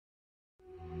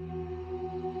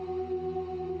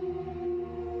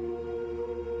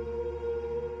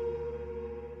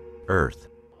Earth,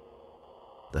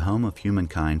 the home of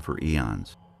humankind for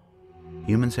eons.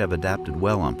 Humans have adapted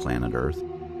well on planet Earth.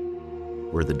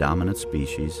 We're the dominant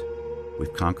species.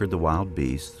 We've conquered the wild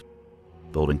beasts,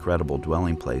 built incredible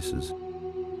dwelling places,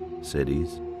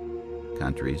 cities,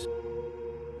 countries.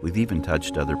 We've even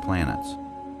touched other planets.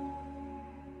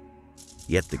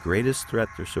 Yet the greatest threat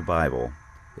to survival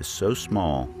is so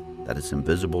small that it's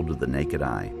invisible to the naked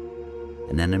eye,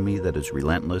 an enemy that is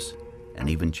relentless and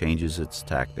even changes its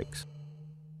tactics,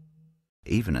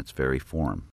 even its very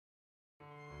form.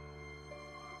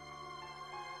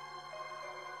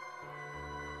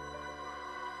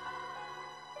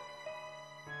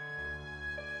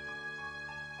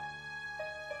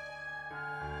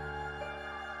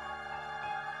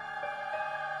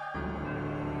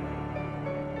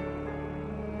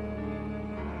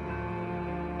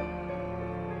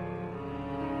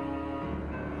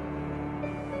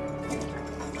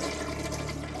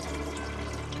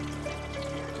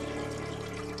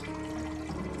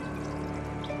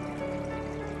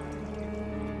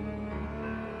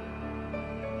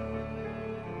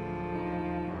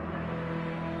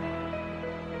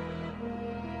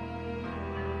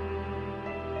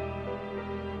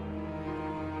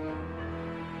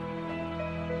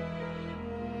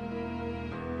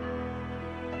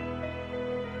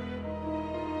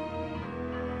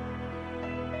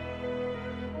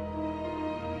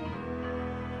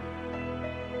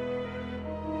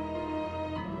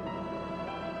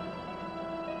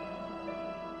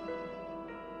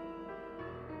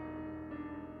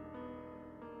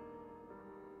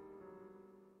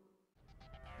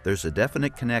 There's a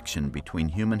definite connection between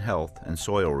human health and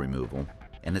soil removal,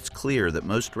 and it's clear that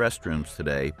most restrooms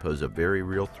today pose a very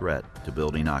real threat to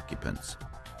building occupants.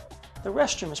 The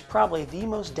restroom is probably the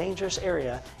most dangerous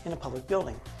area in a public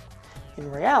building.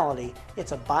 In reality,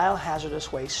 it's a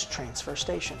biohazardous waste transfer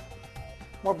station.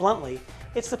 More bluntly,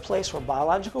 it's the place where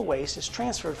biological waste is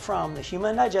transferred from the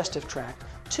human digestive tract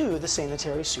to the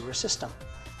sanitary sewer system.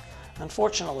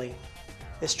 Unfortunately,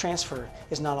 this transfer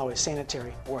is not always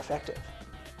sanitary or effective.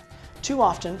 Too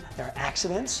often, there are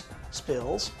accidents,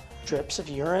 spills, drips of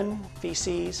urine,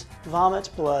 feces, vomit,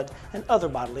 blood, and other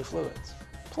bodily fluids.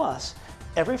 Plus,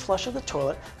 every flush of the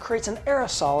toilet creates an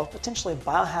aerosol of potentially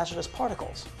biohazardous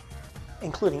particles,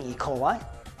 including E. coli,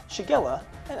 Shigella,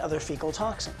 and other fecal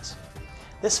toxins.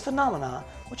 This phenomena,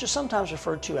 which is sometimes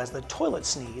referred to as the toilet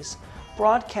sneeze,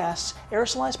 broadcasts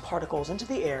aerosolized particles into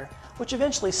the air which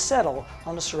eventually settle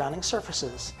on the surrounding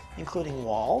surfaces, including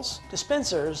walls,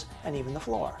 dispensers, and even the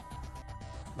floor.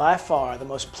 By far, the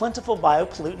most plentiful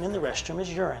biopollutant in the restroom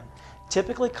is urine,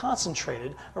 typically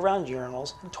concentrated around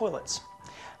urinals and toilets.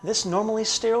 This normally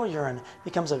sterile urine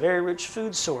becomes a very rich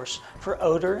food source for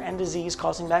odor and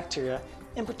disease-causing bacteria,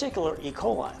 in particular E.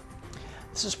 coli.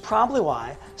 This is probably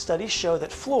why studies show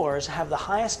that floors have the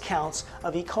highest counts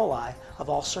of E. coli of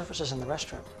all surfaces in the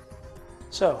restroom.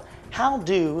 So, how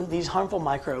do these harmful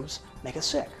microbes make us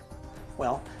sick?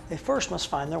 Well, they first must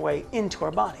find their way into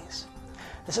our bodies.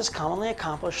 This is commonly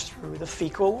accomplished through the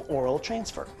fecal-oral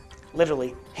transfer,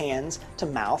 literally hands to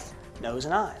mouth, nose,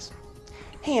 and eyes.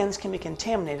 Hands can be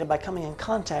contaminated by coming in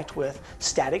contact with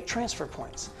static transfer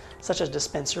points, such as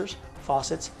dispensers,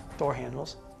 faucets, door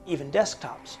handles, even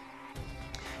desktops.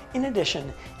 In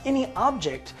addition, any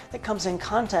object that comes in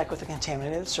contact with a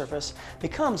contaminated surface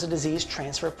becomes a disease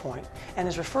transfer point and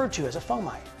is referred to as a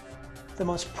fomite. The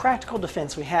most practical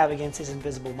defense we have against these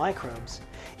invisible microbes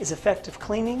is effective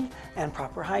cleaning and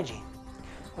proper hygiene.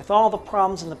 With all the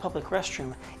problems in the public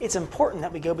restroom, it's important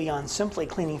that we go beyond simply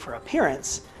cleaning for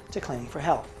appearance to cleaning for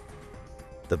health.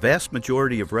 The vast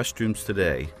majority of restrooms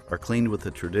today are cleaned with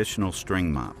a traditional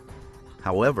string mop.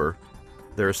 However,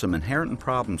 there are some inherent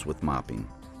problems with mopping,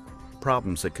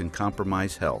 problems that can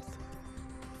compromise health.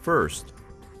 First,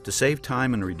 to save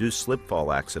time and reduce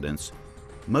slip-fall accidents,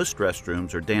 most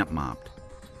restrooms are damp mopped,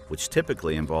 which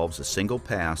typically involves a single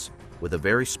pass with a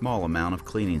very small amount of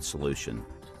cleaning solution.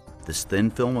 This thin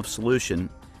film of solution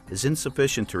is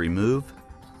insufficient to remove,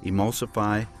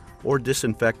 emulsify, or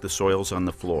disinfect the soils on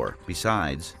the floor.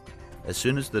 Besides, as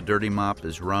soon as the dirty mop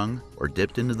is wrung or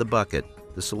dipped into the bucket,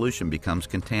 the solution becomes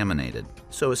contaminated.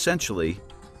 So essentially,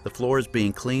 the floor is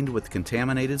being cleaned with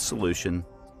contaminated solution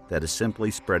that is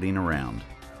simply spreading around.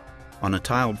 On a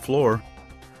tiled floor,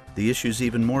 the issue is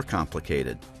even more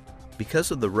complicated.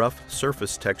 Because of the rough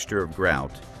surface texture of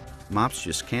grout, mops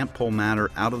just can't pull matter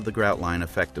out of the grout line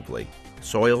effectively.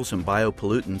 Soils and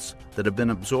biopollutants that have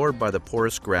been absorbed by the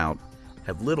porous grout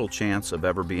have little chance of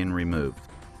ever being removed.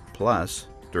 Plus,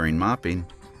 during mopping,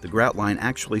 the grout line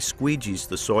actually squeegees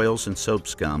the soils and soap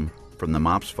scum from the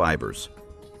mop's fibers.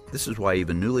 This is why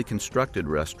even newly constructed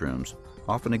restrooms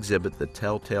often exhibit the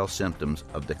telltale symptoms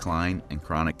of decline and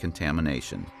chronic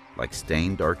contamination, like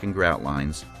stained, darkened grout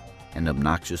lines and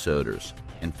obnoxious odors.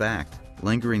 In fact,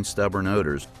 lingering stubborn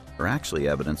odors are actually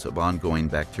evidence of ongoing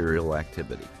bacterial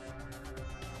activity.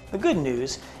 The good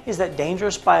news is that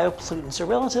dangerous biopollutants are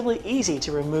relatively easy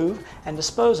to remove and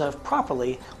dispose of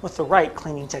properly with the right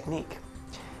cleaning technique.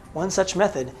 One such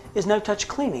method is no-touch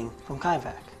cleaning from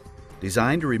Kaivac.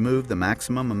 Designed to remove the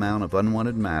maximum amount of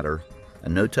unwanted matter, a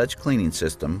no-touch cleaning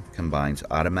system combines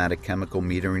automatic chemical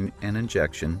metering and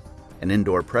injection, an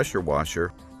indoor pressure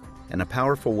washer, and a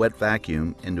powerful wet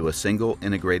vacuum into a single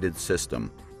integrated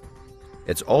system.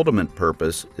 Its ultimate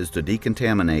purpose is to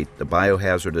decontaminate the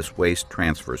biohazardous waste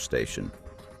transfer station.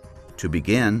 To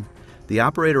begin, the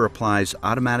operator applies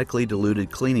automatically diluted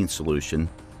cleaning solution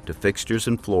to fixtures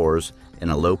and floors in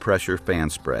a low-pressure fan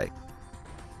spray.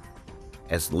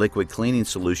 As the liquid cleaning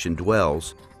solution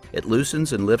dwells, it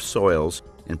loosens and lifts soils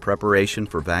in preparation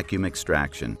for vacuum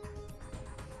extraction.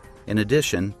 In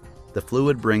addition, the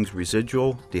fluid brings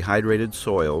residual dehydrated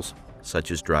soils,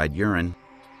 such as dried urine,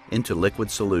 into liquid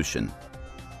solution.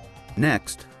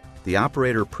 Next, the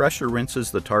operator pressure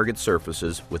rinses the target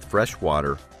surfaces with fresh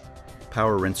water,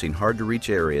 power rinsing hard-to-reach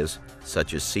areas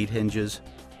such as seat hinges,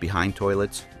 behind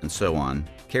toilets, and so on,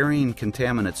 carrying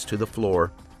contaminants to the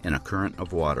floor in a current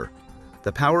of water.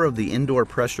 The power of the indoor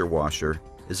pressure washer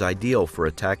is ideal for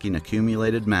attacking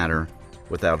accumulated matter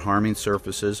without harming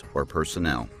surfaces or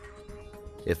personnel.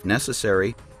 If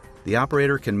necessary, the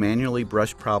operator can manually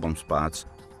brush problem spots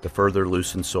to further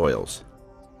loosen soils.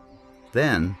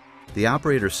 Then, the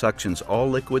operator suctions all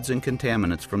liquids and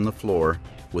contaminants from the floor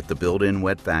with the built-in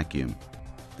wet vacuum.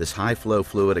 This high-flow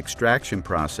fluid extraction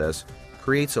process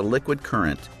creates a liquid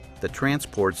current that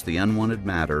transports the unwanted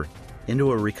matter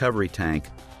into a recovery tank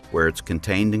where it's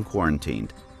contained and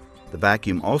quarantined. The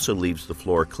vacuum also leaves the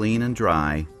floor clean and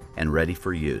dry and ready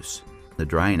for use. The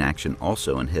drying action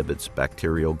also inhibits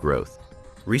bacterial growth.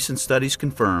 Recent studies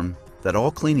confirm that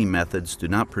all cleaning methods do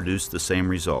not produce the same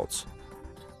results.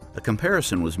 A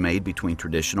comparison was made between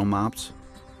traditional mops,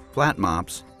 flat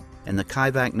mops, and the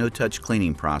Kaivac no-touch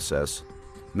cleaning process,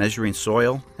 measuring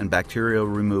soil and bacterial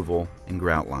removal in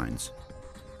grout lines.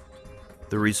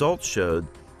 The results showed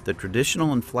that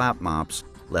traditional and flat mops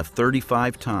left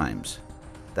 35 times,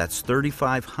 that's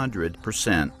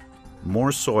 3,500%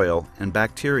 more soil and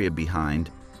bacteria behind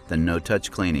than no-touch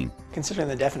cleaning. Considering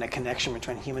the definite connection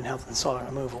between human health and soil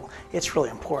removal, it's really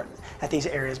important that these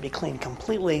areas be cleaned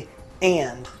completely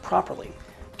and properly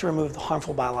to remove the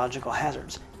harmful biological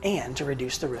hazards and to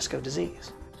reduce the risk of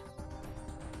disease.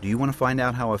 Do you want to find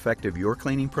out how effective your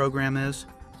cleaning program is?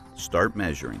 Start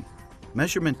measuring.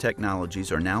 Measurement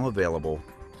technologies are now available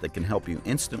that can help you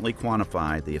instantly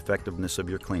quantify the effectiveness of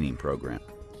your cleaning program.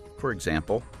 For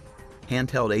example,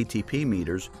 handheld ATP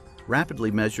meters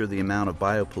rapidly measure the amount of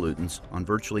biopollutants on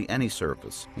virtually any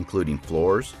surface, including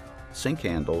floors, sink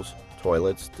handles,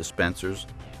 toilets, dispensers,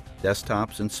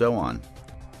 desktops, and so on.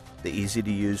 The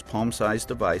easy-to-use palm-sized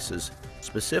devices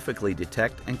specifically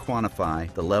detect and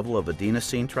quantify the level of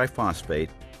adenosine triphosphate,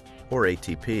 or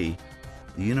ATP,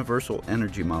 the universal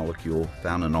energy molecule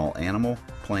found in all animal,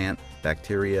 plant,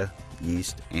 bacteria,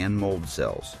 yeast, and mold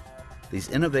cells. These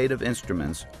innovative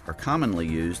instruments are commonly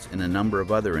used in a number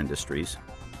of other industries,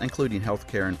 including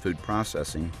healthcare and food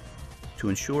processing, to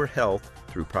ensure health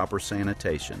through proper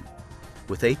sanitation.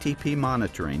 With ATP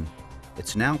monitoring,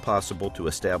 it's now possible to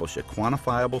establish a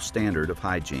quantifiable standard of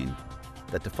hygiene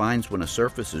that defines when a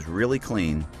surface is really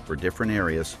clean for different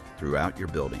areas throughout your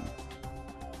building.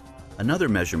 Another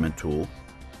measurement tool,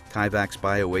 Kaivac's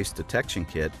Bio-Waste Detection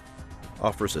Kit,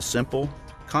 offers a simple,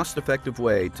 cost-effective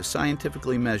way to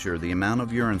scientifically measure the amount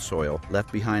of urine soil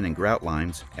left behind in grout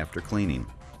lines after cleaning.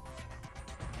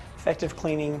 Effective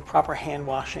cleaning, proper hand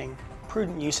washing,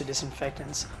 prudent use of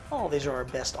disinfectants, all these are our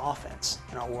best offense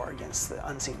in our war against the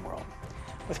unseen world.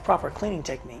 With proper cleaning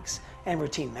techniques and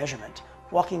routine measurement,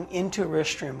 walking into a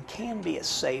restroom can be a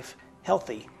safe,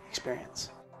 healthy experience.